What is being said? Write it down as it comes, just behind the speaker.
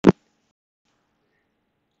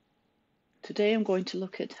Today I'm going to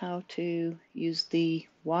look at how to use the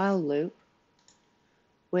while loop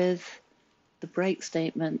with the break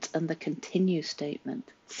statement and the continue statement.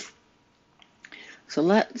 So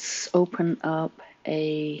let's open up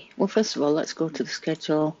well, first of all, let's go to the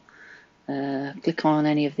schedule, click on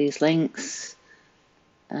any of these links,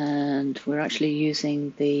 and we're actually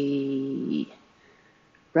using the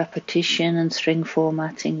repetition and string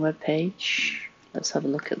formatting webpage. Let's have a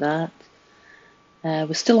look at that.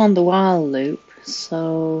 We're still on the while loop,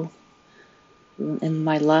 so in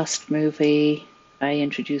my last movie I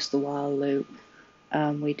introduced the while loop.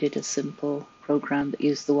 We did a simple program that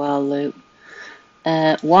used the while loop.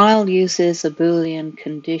 While uses a Boolean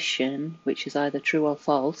condition, which is either true or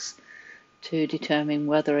false, to determine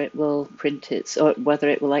whether it will print it or whether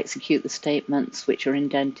it will execute the statements which are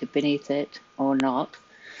indented beneath it or not.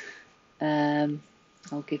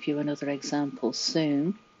 I'll give you another example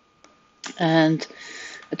soon. And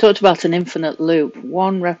I talked about an infinite loop.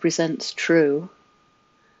 1 represents true.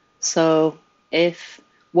 So if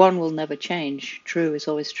 1 will never change, true is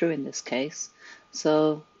always true in this case.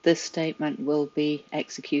 So this statement will be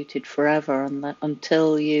executed forever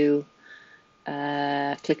until you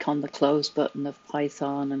click on the close button of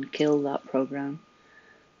Python and kill that program.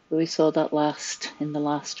 We saw that in the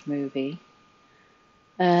last movie.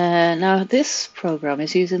 Now this program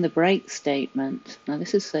is using the break statement. Now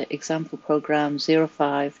this is the example program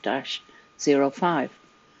 05-05.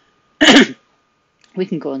 We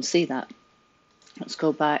can go and see that. Let's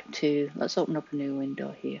open up a new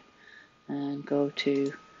window here and go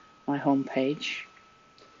to my home page.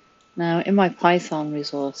 Now in my Python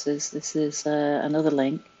resources, this is another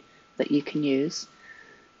link that you can use,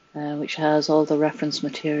 which has all the reference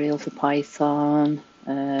material for Python,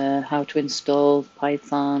 how to install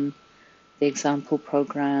Python, the example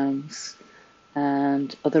programs,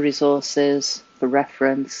 and other resources for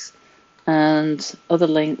reference, and other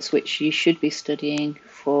links which you should be studying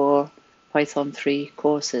for Python 3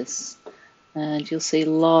 courses. And you'll see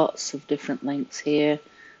lots of different links here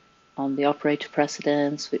on the operator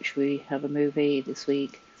precedence, which we have a movie this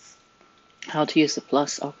week, how to use the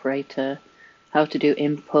plus operator, how to do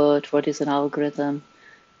input, what is an algorithm,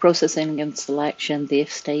 processing and selection, the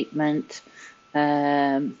if statement,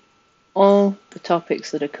 all the topics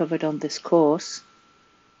that are covered on this course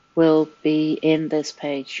will be in this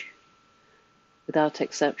page without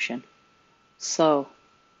exception. So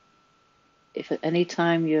if at any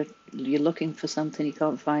time you're looking for something, you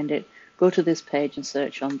can't find it, go to this page and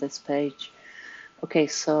search on this page. Okay,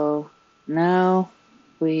 so now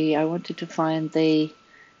I wanted to find the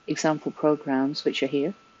example programs which are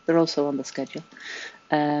here. They're also on the schedule.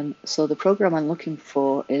 So the program I'm looking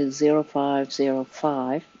for is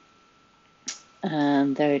 0505,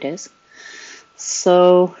 and there it is.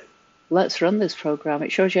 So let's run this program.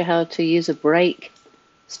 It shows you how to use a break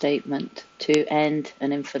statement to end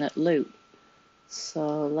an infinite loop.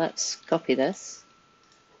 So let's copy this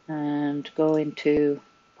and go into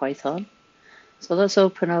Python. So let's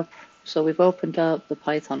open up, so we've opened up the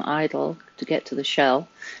Python idle to get to the shell.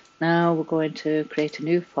 Now we're going to create a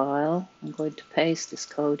new file. I'm going to paste this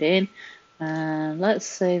code in and let's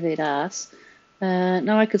save it as,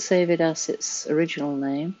 now I could save it as its original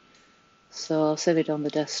name. So I'll save it on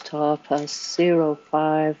the desktop as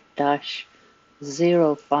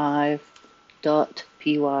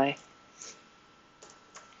 05-05.py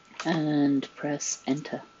and press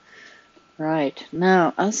enter. Right,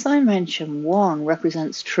 now as I mentioned, 1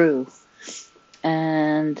 represents true,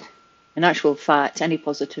 and in actual fact any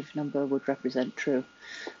positive number would represent true,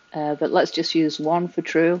 but let's just use 1 for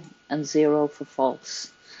true and 0 for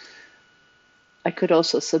false. I could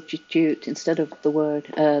also substitute, instead of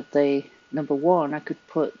the number 1, I could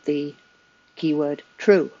put the keyword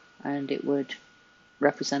true and it would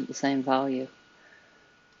represent the same value.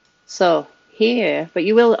 So here, but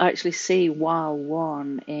you will actually see while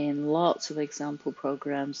 1 in lots of example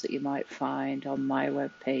programs that you might find on my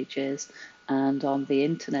web pages and on the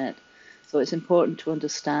internet. So it's important to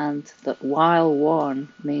understand that while 1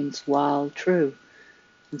 means while true.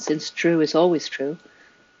 And since true is always true,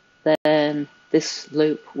 then this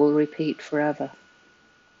loop will repeat forever.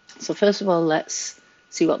 So first of all, let's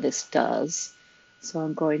see what this does. So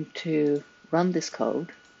I'm going to run this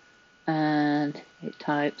code, and it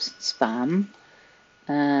types spam,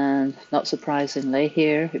 and not surprisingly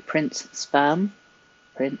here it prints spam,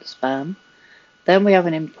 print spam. Then we have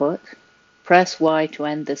an input, press Y to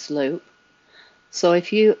end this loop. So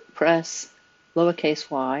if you press lowercase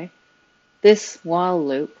y, this while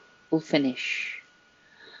loop will finish.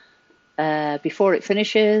 Before it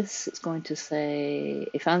finishes, it's going to say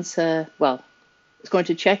it's going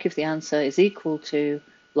to check if the answer is equal to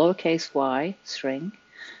lowercase y string,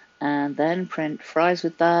 and then print fries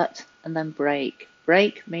with that, and then break.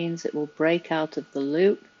 Break means it will break out of the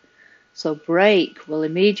loop. So break will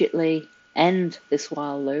immediately end this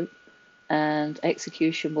while loop, and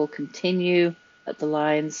execution will continue at the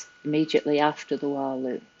lines immediately after the while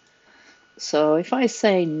loop. So if I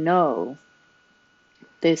say no,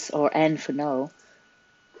 this, or N for no,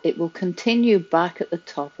 it will continue back at the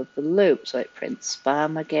top of the loop. So it prints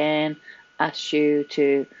spam again, asks you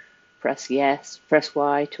to press yes, press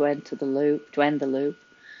Y to enter the loop, to end the loop.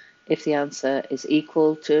 If the answer is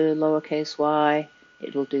equal to lowercase y,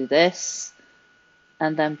 it will do this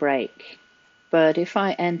and then break. But if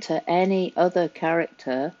I enter any other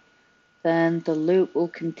character, then the loop will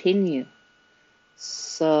continue.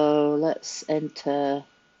 So let's enter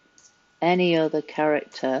any other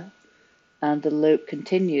character and the loop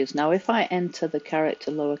continues. Now if I enter the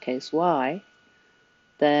character lowercase y,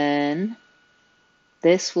 then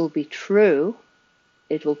this will be true.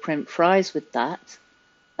 It will print fries with that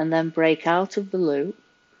and then break out of the loop,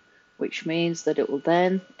 which means that it will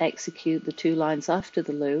then execute the 2 lines after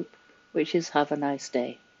the loop, which is have a nice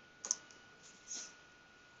day.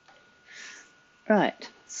 Right,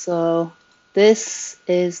 so this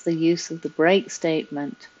is the use of the break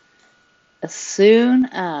statement. As soon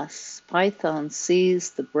as Python sees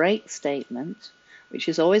the break statement, which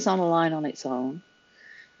is always on a line on its own,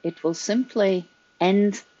 it will simply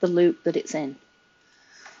end the loop that it's in.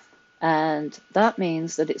 And that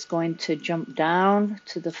means that it's going to jump down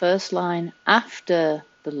to the first line after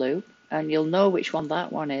the loop, and you'll know which one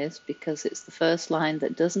that one is because it's the first line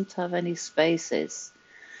that doesn't have any spaces.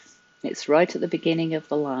 It's right at the beginning of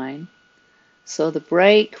the line. So the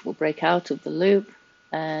break will break out of the loop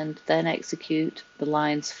and then execute the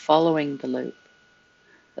lines following the loop.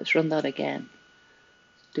 Let's run that again.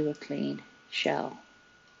 Do a clean shell.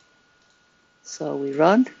 So we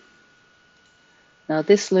run. Now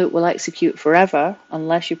this loop will execute forever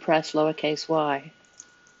unless you press lowercase y.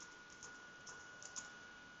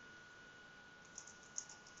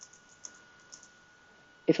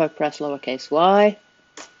 If I press lowercase y,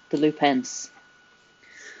 the loop ends.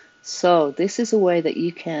 So this is a way that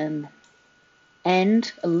you can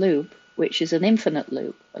end a loop which is an infinite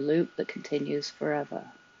loop, a loop that continues forever,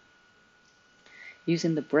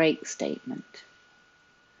 using the break statement.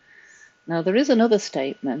 Now there is another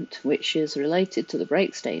statement which is related to the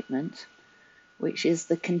break statement, which is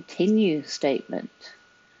the continue statement.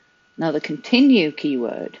 Now the continue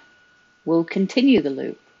keyword will continue the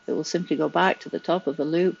loop. It will simply go back to the top of the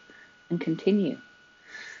loop and continue.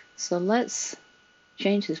 So let's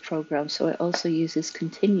change this program so it also uses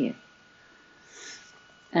continue.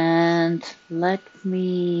 And let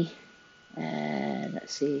me,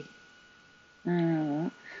 let's see,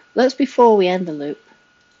 let's, before we end the loop,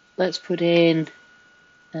 let's put in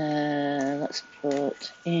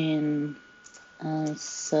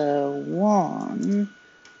answer 1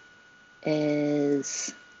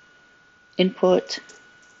 is input,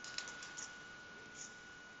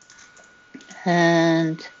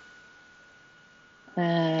 and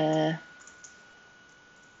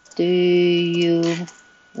do you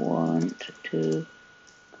want to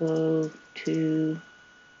go to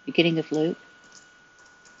beginning of loop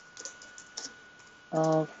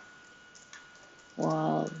of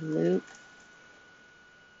while loop?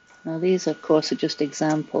 Now these of course are just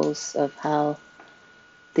examples of how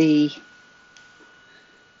the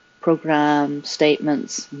program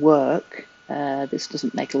statements work. This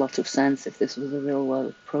doesn't make a lot of sense if this was a real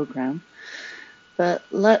world program. But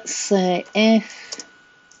let's say if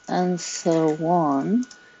answer 1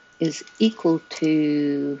 is equal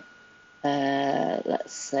to,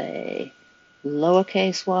 let's say,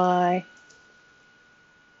 lowercase y,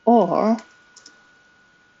 or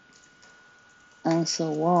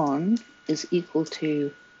answer 1 is equal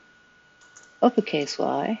to uppercase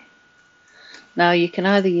y. Now you can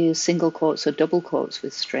either use single quotes or double quotes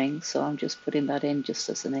with strings, so I'm just putting that in just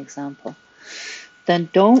as an example. Then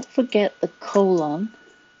don't forget the colon.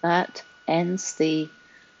 That ends the,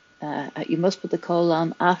 you must put the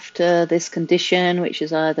colon after this condition, which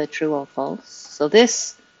is either true or false. So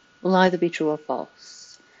this will either be true or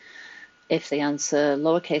false. If they answer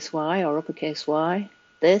lowercase y or uppercase y,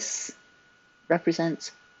 this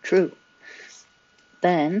represents true.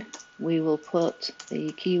 Then we will put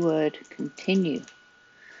the keyword continue.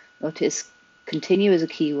 Notice continue is a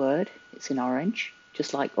keyword. It's in orange,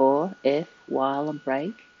 just like or, if, while, and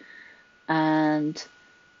break. And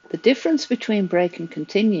the difference between break and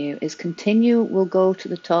continue is continue will go to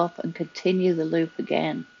the top and continue the loop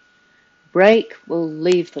again. Break will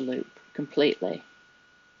leave the loop completely.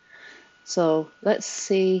 So let's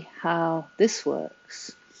see how this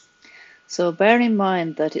works. So bear in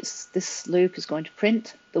mind that this loop is going to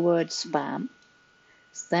print the word spam.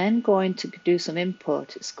 It's then going to do some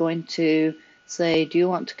input. It's going to say, do you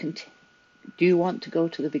want to go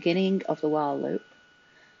to the beginning of the while loop?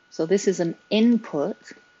 So this is an input.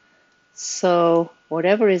 So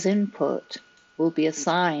whatever is input will be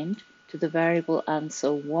assigned to the variable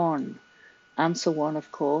answer1. Answer1, of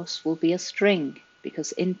course, will be a string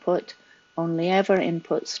because input only ever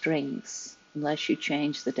input strings unless you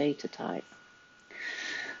change the data type.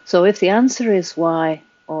 So if the answer is Y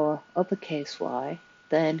or uppercase Y,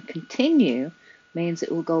 then continue means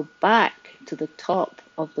it will go back to the top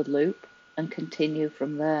of the loop and continue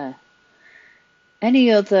from there.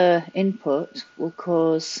 Any other input will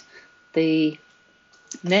cause the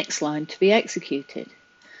next line to be executed.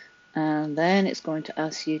 And then it's going to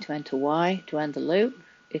ask you to enter Y to end the loop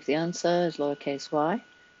if the answer is lowercase y.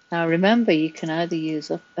 Now remember, you can either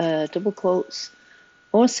use double quotes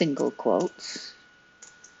or single quotes.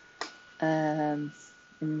 In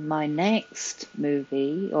my next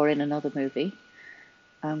movie, or in another movie,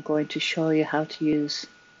 I'm going to show you how to use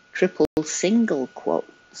triple single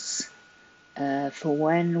quotes for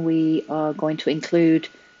when we are going to include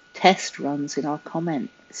test runs in our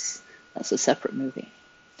comments. That's a separate movie.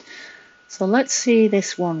 So let's see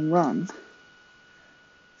this one run.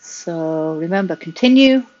 So remember,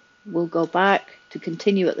 continue, we'll go back to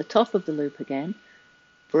continue at the top of the loop again.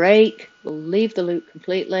 Break, we'll leave the loop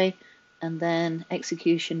completely, and then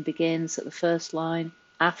execution begins at the first line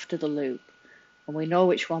after the loop. And we know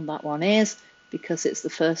which one that one is because it's the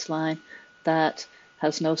first line that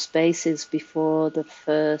has no spaces before the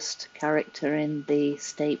first character in the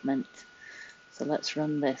statement. So let's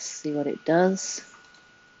run this, see what it does.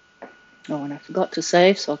 Oh, and I forgot to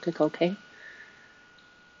save, so I'll click OK.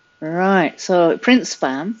 Right, so it prints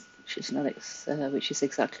spam, which is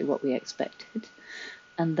exactly what we expected.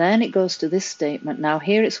 And then it goes to this statement. Now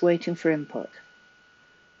here it's waiting for input.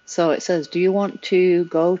 So it says, do you want to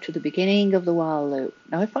go to the beginning of the while loop?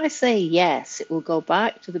 Now if I say yes, it will go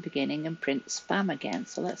back to the beginning and print spam again.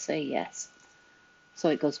 So let's say yes. So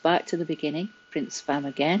it goes back to the beginning, prints spam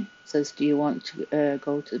again. Says, do you want to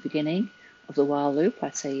go to the beginning of the while loop?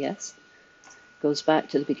 I say yes. Goes back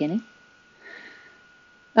to the beginning.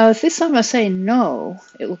 Now if this time I say no,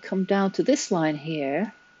 it will come down to this line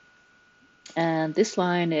here. And this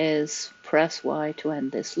line is press Y to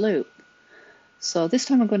end this loop. So this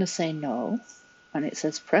time I'm going to say no, and it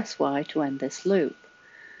says press Y to end this loop.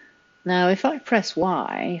 Now if I press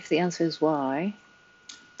Y, if the answer is Y,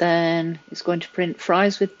 then it's going to print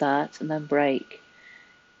fries with that and then break.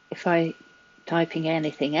 If I typing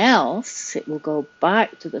anything else, it will go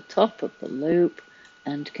back to the top of the loop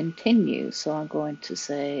and continue. So I'm going to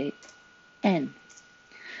say N.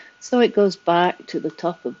 So it goes back to the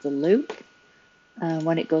top of the loop. And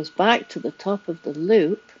when it goes back to the top of the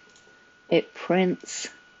loop, it prints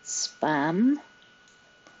spam.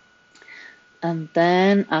 And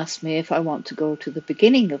then asks me if I want to go to the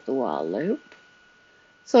beginning of the while loop.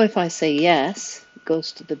 So if I say yes, it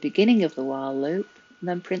goes to the beginning of the while loop and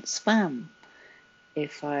then prints spam.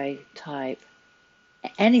 If I type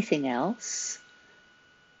anything else,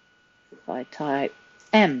 if I type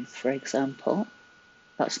M, for example,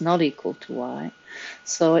 that's not equal to Y.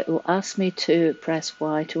 So it will ask me to press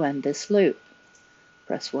Y to end this loop.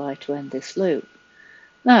 Press Y to end this loop.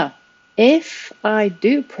 Now, if I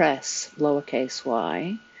do press lowercase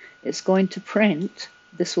y, it's going to print,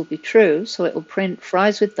 this will be true, so it will print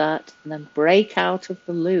fries with that and then break out of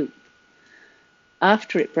the loop.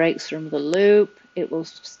 After it breaks from the loop, it will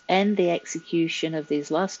end the execution of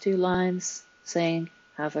these last two lines saying,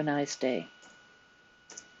 have a nice day.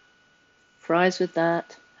 Fries with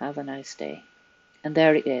that, have a nice day. And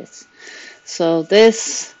there it is. So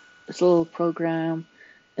this little program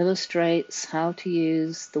illustrates how to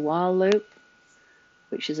use the while loop,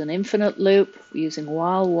 which is an infinite loop. We're using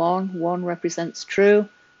while 1. 1 represents true.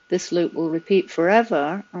 This loop will repeat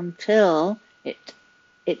forever until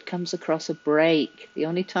it comes across a break. The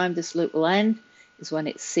only time this loop will end is when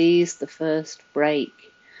it sees the first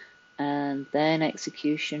break. And then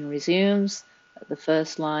execution resumes at the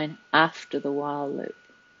first line after the while loop.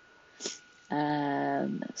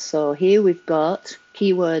 So here we've got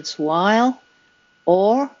keywords while,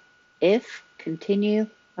 or, if, continue,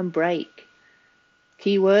 and break.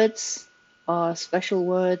 Keywords are special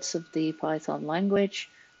words of the Python language.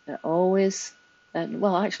 They're always,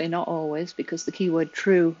 well, actually not always, because the keyword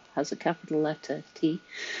true has a capital letter T.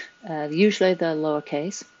 Usually they're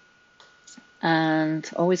lowercase and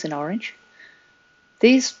always in orange.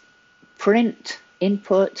 These print,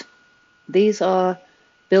 input, these are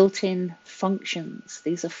built-in functions.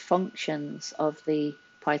 These are functions of the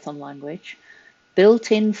Python language,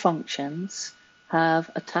 built-in functions have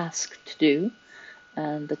a task to do,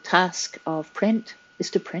 and the task of print is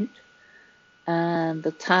to print, and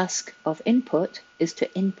the task of input is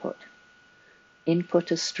to input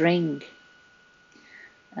a string.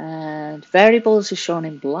 And variables are shown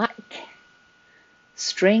in black.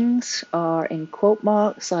 Strings are in quote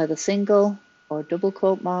marks, either single or double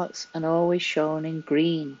quote marks, and always shown in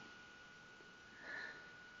green.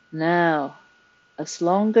 Now, as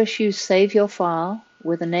long as you save your file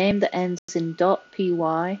with a name that ends in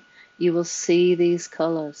 .py, you will see these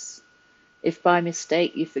colors. If by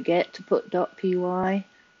mistake you forget to put .py,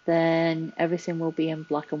 then everything will be in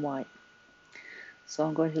black and white. So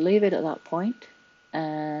I'm going to leave it at that point,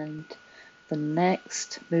 and the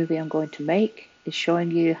next movie I'm going to make is showing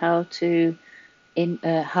you how to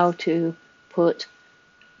put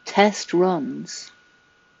test runs.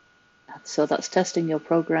 So that's testing your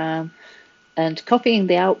program and copying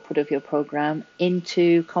the output of your program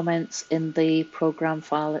into comments in the program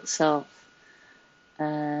file itself.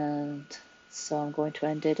 And so I'm going to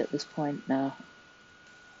end it at this point now.